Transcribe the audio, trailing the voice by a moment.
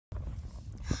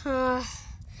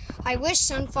I wish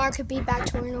Sunflower could be back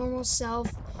to her normal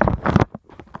self.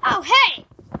 Oh, hey!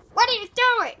 What are you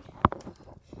doing?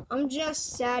 I'm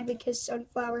just sad because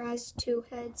Sunflower has 2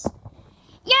 heads.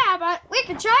 Yeah, but we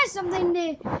could try something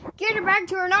to get her back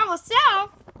to her normal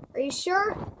self. Are you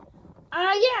sure?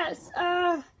 Yes.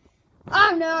 Oh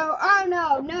no.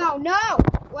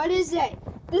 What is it?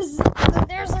 There's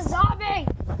a zombie.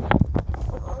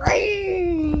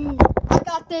 I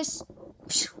got this.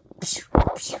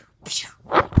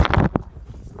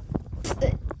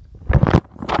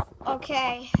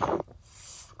 Okay.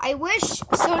 I wish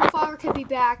Sunflower could be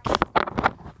back.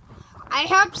 I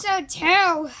hope so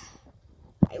too.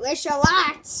 I wish a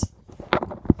lot.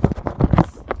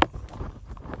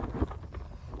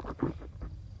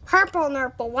 Purple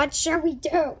Nurple, what shall we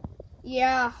do?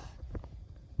 Yeah.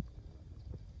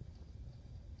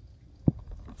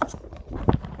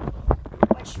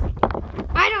 What should we do?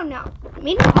 I don't know.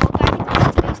 Maybe I'll go back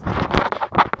into today's.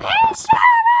 Hey,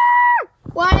 Shadow!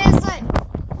 What is it?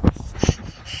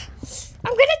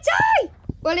 I'm gonna die!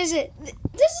 What is it?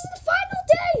 This is the final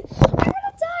day! I'm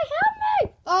gonna die! Help me!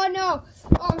 Oh no!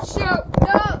 Oh shoot!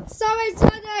 No! Somebody's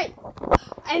gonna.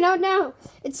 I don't know.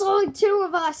 It's only 2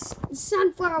 of us. It's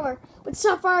Sunflower. But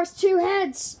Sunflower's 2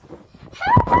 heads.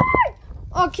 Help me!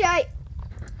 Okay.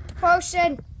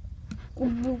 Potion.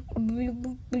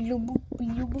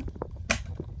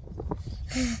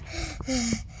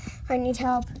 I need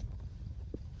help.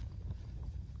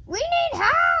 We need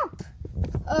help!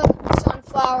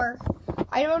 Sunflower.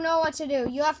 I don't know what to do.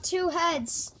 You have 2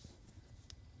 heads.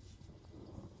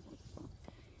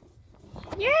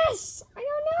 Yes! I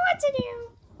don't know what to do.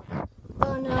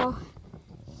 Oh no.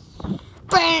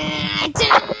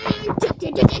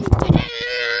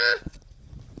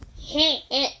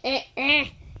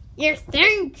 You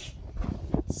think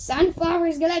Sunflower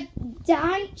is gonna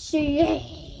die? She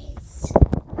is.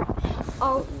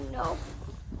 Oh no.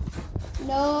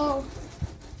 No.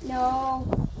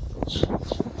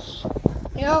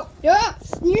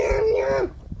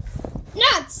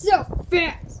 Not so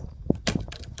fast.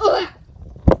 Ugh.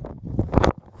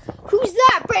 Who's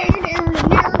that?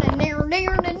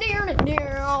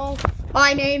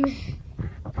 My name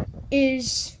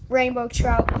is Rainbow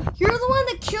Trout. You're the one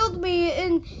that killed me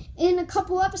in a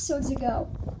couple episodes ago.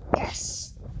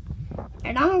 Yes.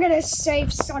 And I'm gonna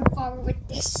save Sunflower with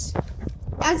this.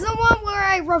 That's the one where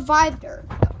I revived her.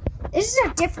 This is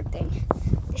a different thing.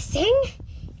 The thing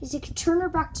is it can turn her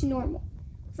back to normal.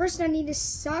 First I need to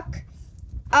suck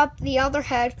up the other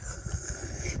head.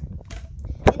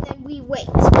 And then we wait.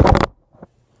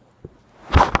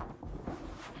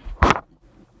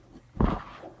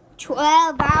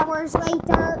 12 hours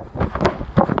later.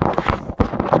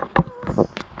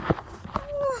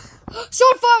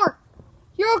 Sunflower!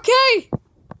 You're okay?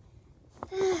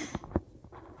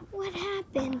 What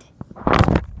happened?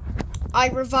 I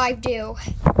revived you.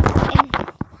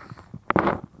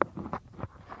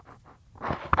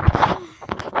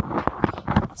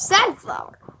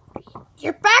 Sunflower,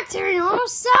 you're back to your normal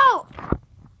self.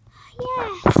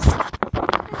 Yes.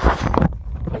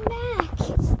 I'm back.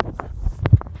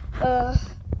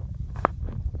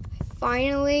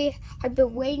 Finally, I've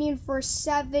been waiting for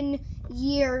 7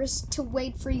 years to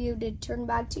wait for you to turn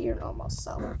back to your normal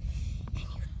self. And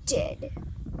you did.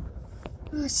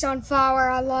 Oh, Sunflower,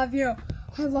 I love you.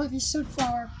 I love you,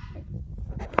 Sunflower.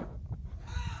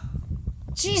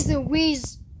 Jeez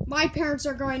Louise, my parents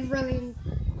are going really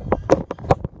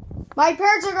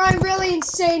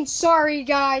insane. Sorry,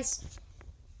 guys.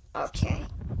 Okay.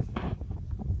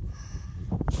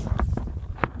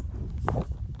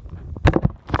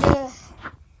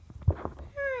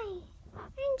 Hi,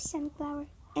 I'm Sunflower,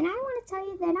 and I want to tell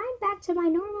you that I'm back to my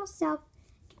normal self.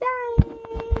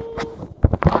 Goodbye.